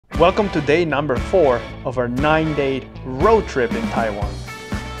Welcome to day number 4 of our 9-day road trip in Taiwan.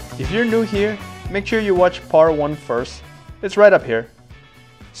 If you're new here, make sure you watch part 1 first. It's right up here.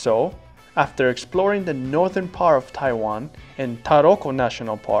 So, after exploring the northern part of Taiwan and Taroko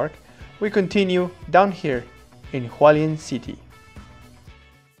National Park, we continue down here in Hualien City.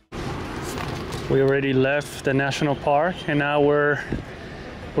 We already left the national park and now we're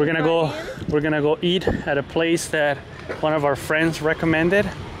gonna go eat at a place that one of our friends recommended.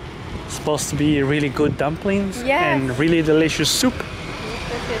 It's supposed to be really good dumplings and really delicious soup.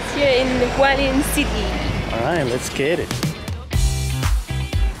 It's here in Hualien City. Alright, let's get it.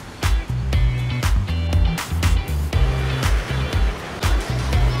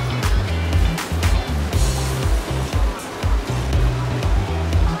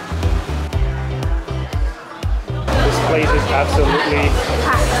 This place is absolutely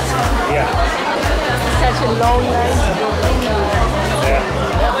Such a long line.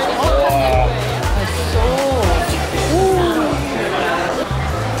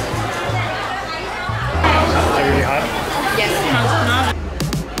 Really hot? Yes.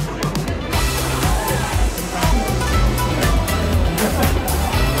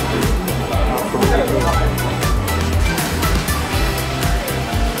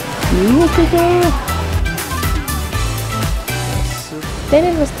 Look at that! Then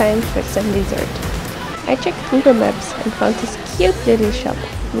it was time for some dessert. I checked Google Maps and found this cute little shop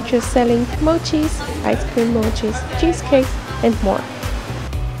which was selling mochis, ice cream mochis, cheesecakes and more.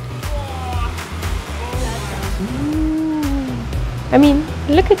 I mean,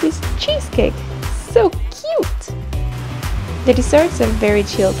 look at this cheesecake! So cute! The desserts are very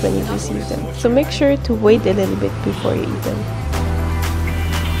chilled when you receive them, so make sure to wait a little bit before you eat them.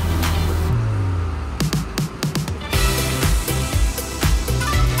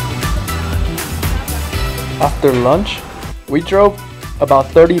 After lunch, we drove about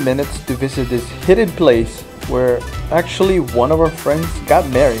 30 minutes to visit this hidden place where actually one of our friends got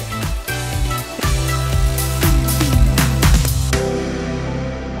married.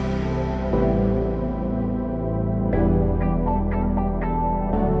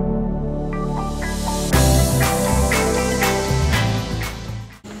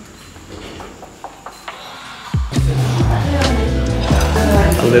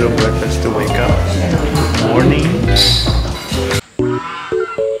 A little breakfast to wake up. Good morning.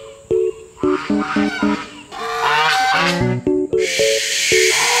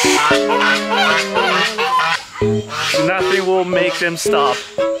 Nothing will make them stop,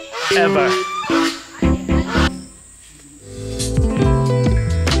 ever.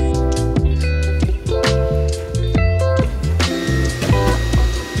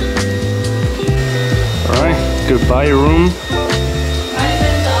 Alright, goodbye room.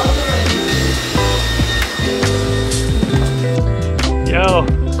 Yo,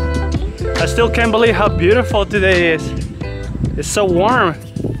 I still can't believe how beautiful today is. It's so warm.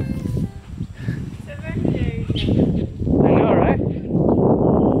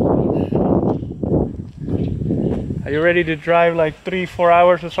 Are you ready to drive like 3-4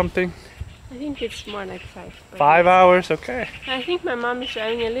 hours or something? I think it's more like 5. 5 hours, okay. I think my mom is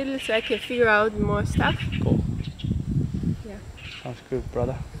driving a little so I can figure out more stuff. Cool. Yeah. Sounds good,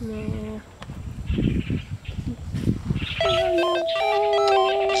 brother. Yeah.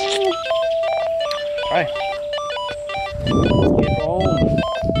 Alright. Let's get home.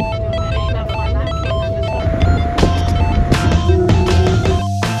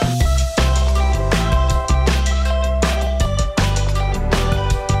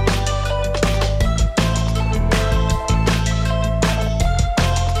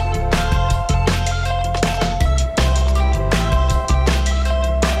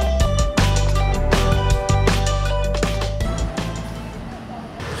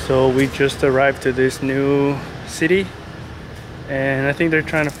 So we just arrived to this new city and I think they're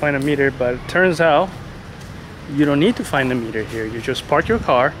trying to find a meter, but it turns out you don't need to find a meter here. You just park your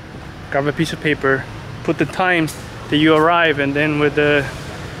car, grab a piece of paper, put the time that you arrive, and then when the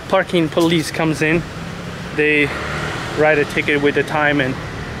parking police comes in, they write a ticket with the time and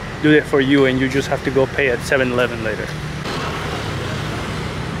do it for you, and you just have to go pay at 7-Eleven later.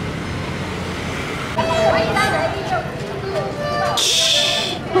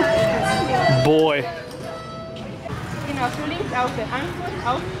 Boy,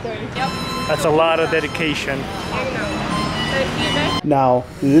 that's a lot of dedication. Now,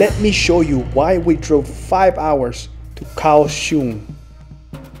 let me show you why we drove 5 hours to Kaohsiung.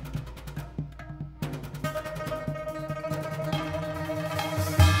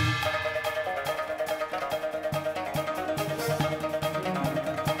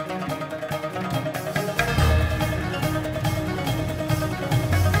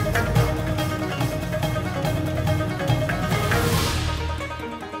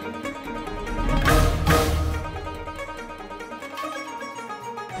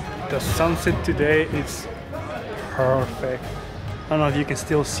 sunset today. It's perfect. I don't know if you can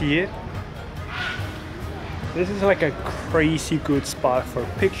still see it. This is like a crazy good spot for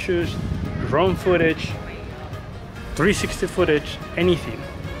pictures, drone footage, 360 footage, anything.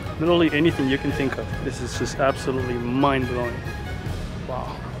 Literally anything you can think of. This is just absolutely mind-blowing.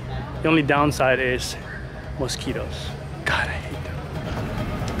 Wow. The only downside is mosquitoes. God, I hate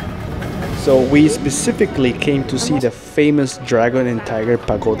them. So we specifically came to see the famous Dragon and Tiger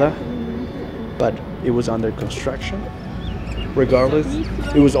Pagoda, but it was under construction. Regardless,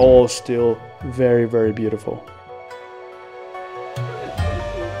 it was all still very, very beautiful.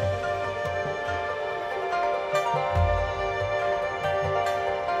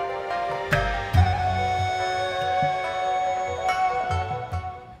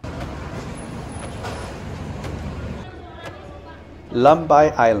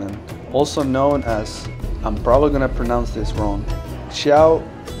 Lambai Island, also known as, I'm probably gonna pronounce this wrong, Xiao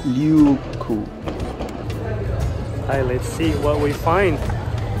Liuqiu. Alright, let's see what we find.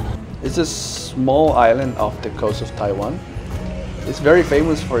 It's a small island off the coast of Taiwan. It's very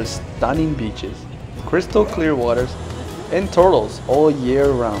famous for its stunning beaches, crystal clear waters, and turtles all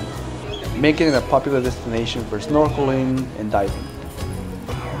year round, making it a popular destination for snorkeling and diving.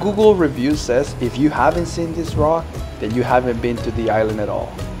 Google reviews says if you haven't seen this rock, then you haven't been to the island at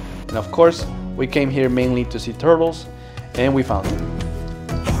all. And of course, we came here mainly to see turtles, and we found them.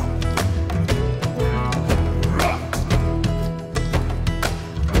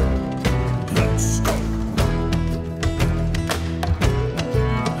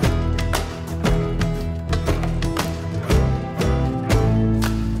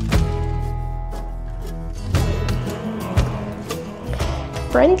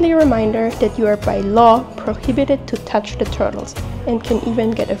 Friendly reminder that you are by law prohibited to touch the turtles and can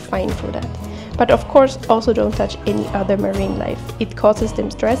even get a fine for that. But of course also don't touch any other marine life. It causes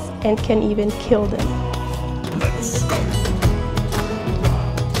them stress and can even kill them.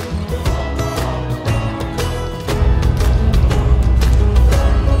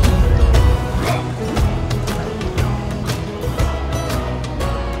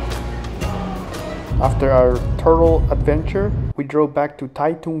 After our turtle adventure, we drove back to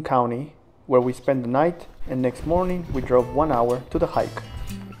Taitung County, where we spent the night, and next morning we drove 1 hour to the hike.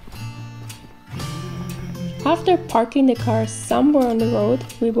 After parking the car somewhere on the road,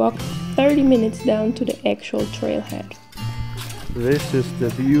 we walked 30 minutes down to the actual trailhead. This is the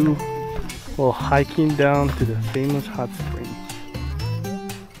view while hiking down to the famous hot springs.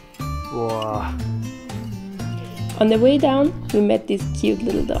 Wow. On the way down, we met this cute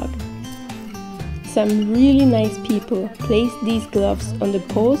little dog. Some really nice people placed these gloves on the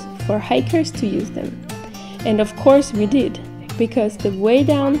poles for hikers to use them. And of course we did, because the way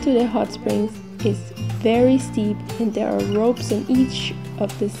down to the hot springs is very steep and there are ropes on each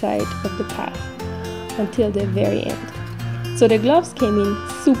of the side of the path until the very end. So the gloves came in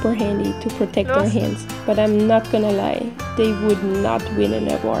super handy to protect our hands, but I'm not gonna lie, they would not win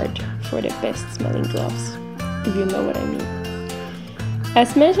an award for the best smelling gloves, if you know what I mean.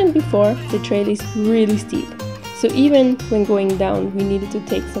 As mentioned before, the trail is really steep, so even when going down we needed to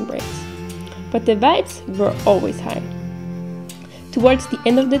take some breaks. But the vibes were always high. Towards the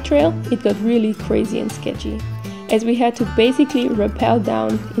end of the trail, it got really crazy and sketchy, as we had to basically rappel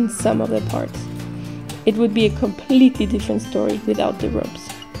down in some of the parts. It would be a completely different story without the ropes.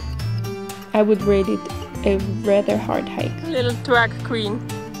 I would rate it a rather hard hike. Little drag queen.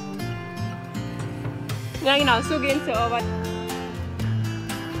 Ja genau, so gehen sie aber.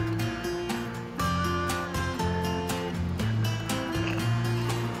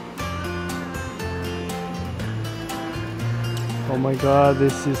 Oh my god,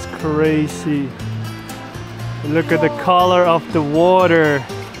 this is crazy. Look at the color of the water.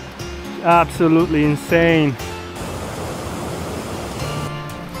 Absolutely insane.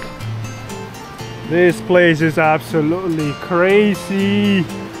 This place is absolutely crazy.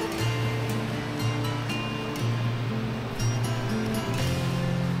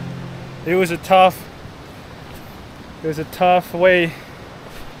 It was a tough way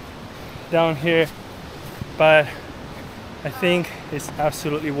down here, but I think it's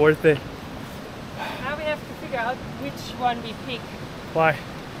absolutely worth it. Now we have to figure out which one we pick. Why?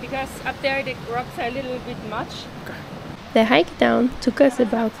 Because up there the rocks are a little bit much. The hike down took us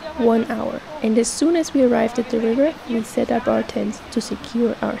about 1 hour, and as soon as we arrived at the river, we set up our tents to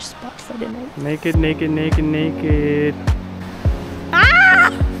secure our spot for the night. Naked, naked, naked, naked. Ah!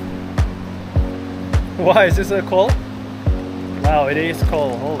 Why is this so cold? Wow, it is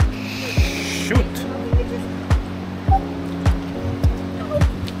cold. Oh shoot!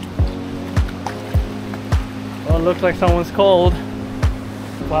 Oh, it looks like someone's cold.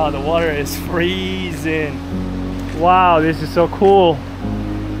 Wow, the water is freezing. Wow, this is so cool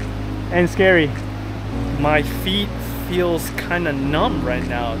and scary. My feet feels kind of numb right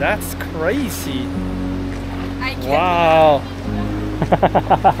now. That's crazy. I can't. Wow.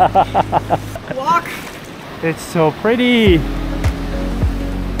 Walk. It's so pretty.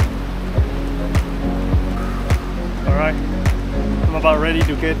 All right, I'm about ready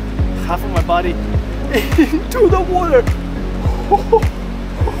to get half of my body into the water.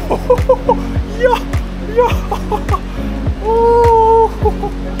 Yeah, yeah.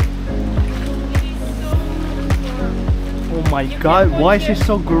 Oh my God, why is it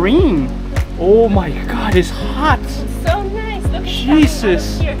so green? Oh my God, it's hot. So nice. Look at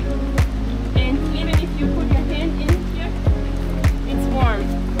Jesus. here. And even if you put your hand in here, it's warm.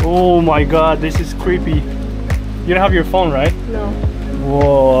 Oh my God, this is creepy. You don't have your phone, right? No.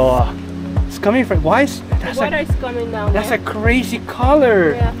 Whoa. It's coming from, why is, that's The water is coming down. That's a crazy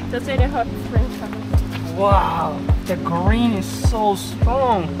color. Yeah, that's why the hot springs come. Wow, the green is so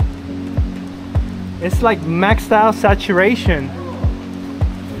strong. It's like maxed out saturation.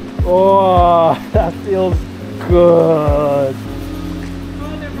 Oh, that feels good.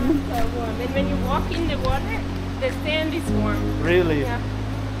 All the roots are warm. And when you walk in the water, the sand is warm. Really? Yeah.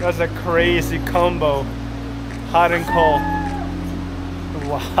 That's a crazy combo. Hot and cold.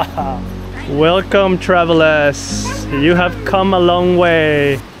 Wow. Welcome, travelers. You have come a long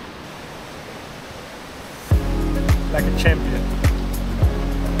way. Like a champion.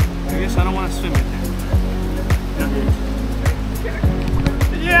 I guess I don't want to swim in there.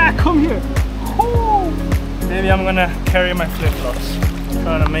 Yeah, come here. Oh. Maybe I'm gonna carry my flip-flops.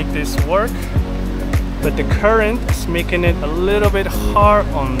 Trying to make this work. But the current is making it a little bit hard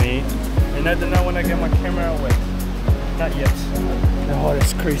on me. And I do not want to get my camera wet. Not yet. The water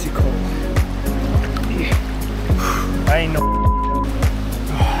is crazy cold. I know.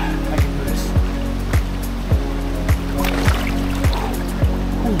 I can do this.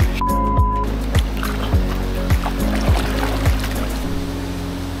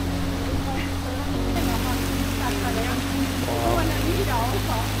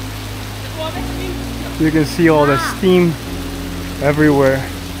 You can see all the steam everywhere.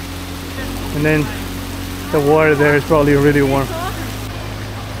 And then the water there is probably really warm.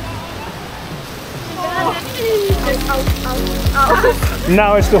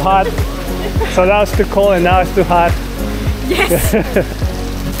 Now it's too hot. So that was too cold and now it's too hot. Yes.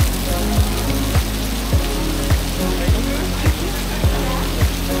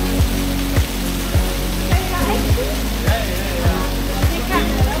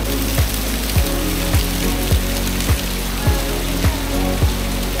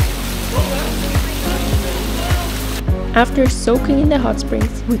 After soaking in the hot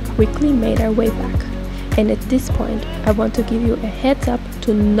springs, we quickly made our way back. And at this point, I want to give you a heads up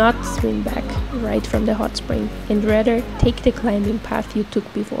to not swim back right from the hot spring and rather take the climbing path you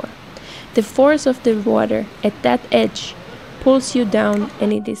took before. The force of the water at that edge pulls you down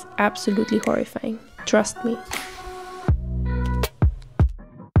and it is absolutely horrifying. Trust me.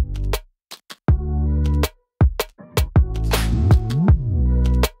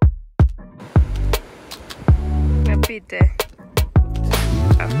 Repite.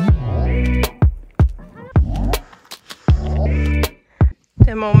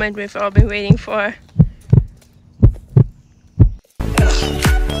 The moment we've all been waiting for.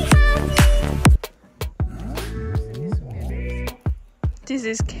 This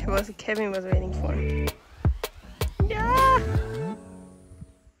is what Kevin was waiting for. Yeah.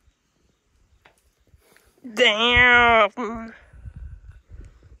 Damn.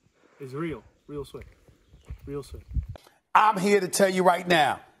 It's real sweat. Real sweat. I'm here to tell you right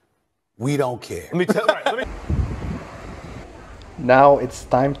now, we don't care. Now it's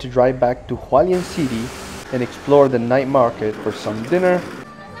time to drive back to Hualien City and explore the night market for some dinner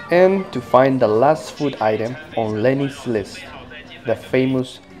and to find the last food item on Lenny's list, the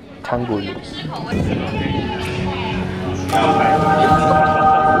famous tangulu.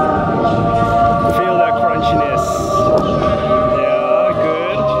 Feel that crunchiness. Yeah,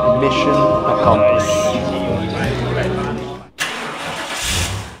 good. Mission accomplished.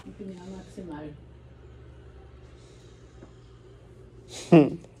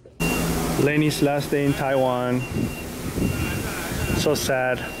 Lenny's last day in Taiwan. So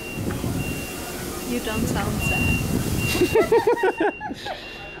sad. You don't sound sad.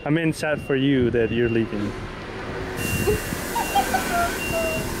 I mean sad for you that you're leaving.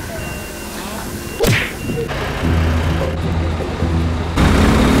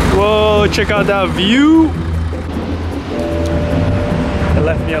 Whoa, check out that view. It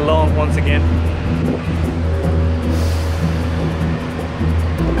left me alone once again.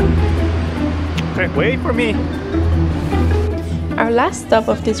 Okay, wait for me. Our last stop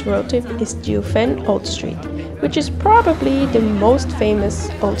of this road trip is Jiufen Old Street, which is probably the most famous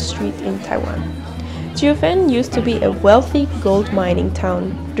old street in Taiwan. Jiufen used to be a wealthy gold mining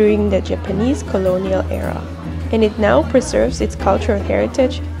town during the Japanese colonial era, and it now preserves its cultural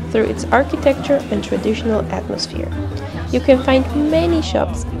heritage through its architecture and traditional atmosphere. You can find many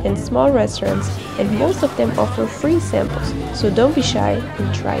shops and small restaurants, and most of them offer free samples, so don't be shy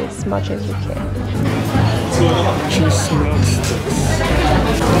and try as much as you can. Cheese milk sticks.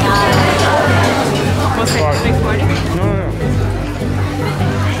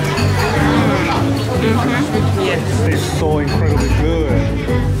 Yes. It's so incredibly good.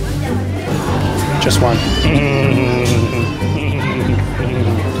 Just one.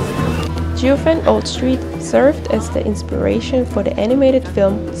 Jiufen Old Street served as the inspiration for the animated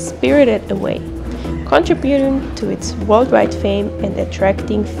film Spirited Away, contributing to its worldwide fame and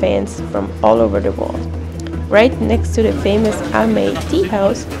attracting fans from all over the world. Right next to the famous Amei tea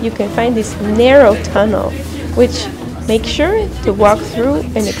house, you can find this narrow tunnel, which make sure to walk through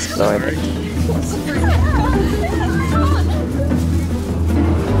and explore it.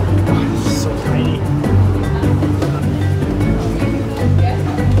 So tiny.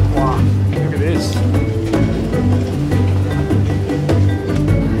 Wow, look at this.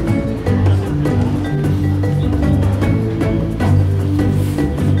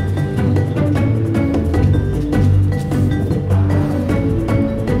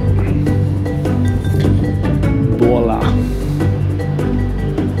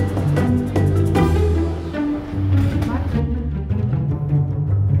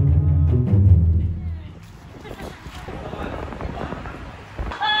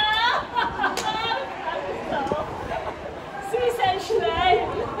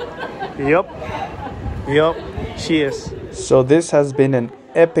 Yep, she is. So this has been an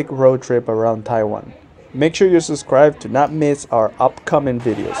epic road trip around Taiwan. Make sure you subscribe to not miss our upcoming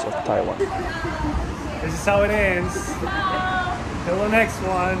videos of Taiwan. This is how it ends. Till the next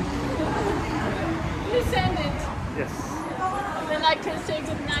one. You send it. Yes. Then I can say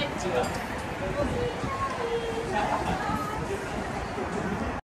goodnight to you.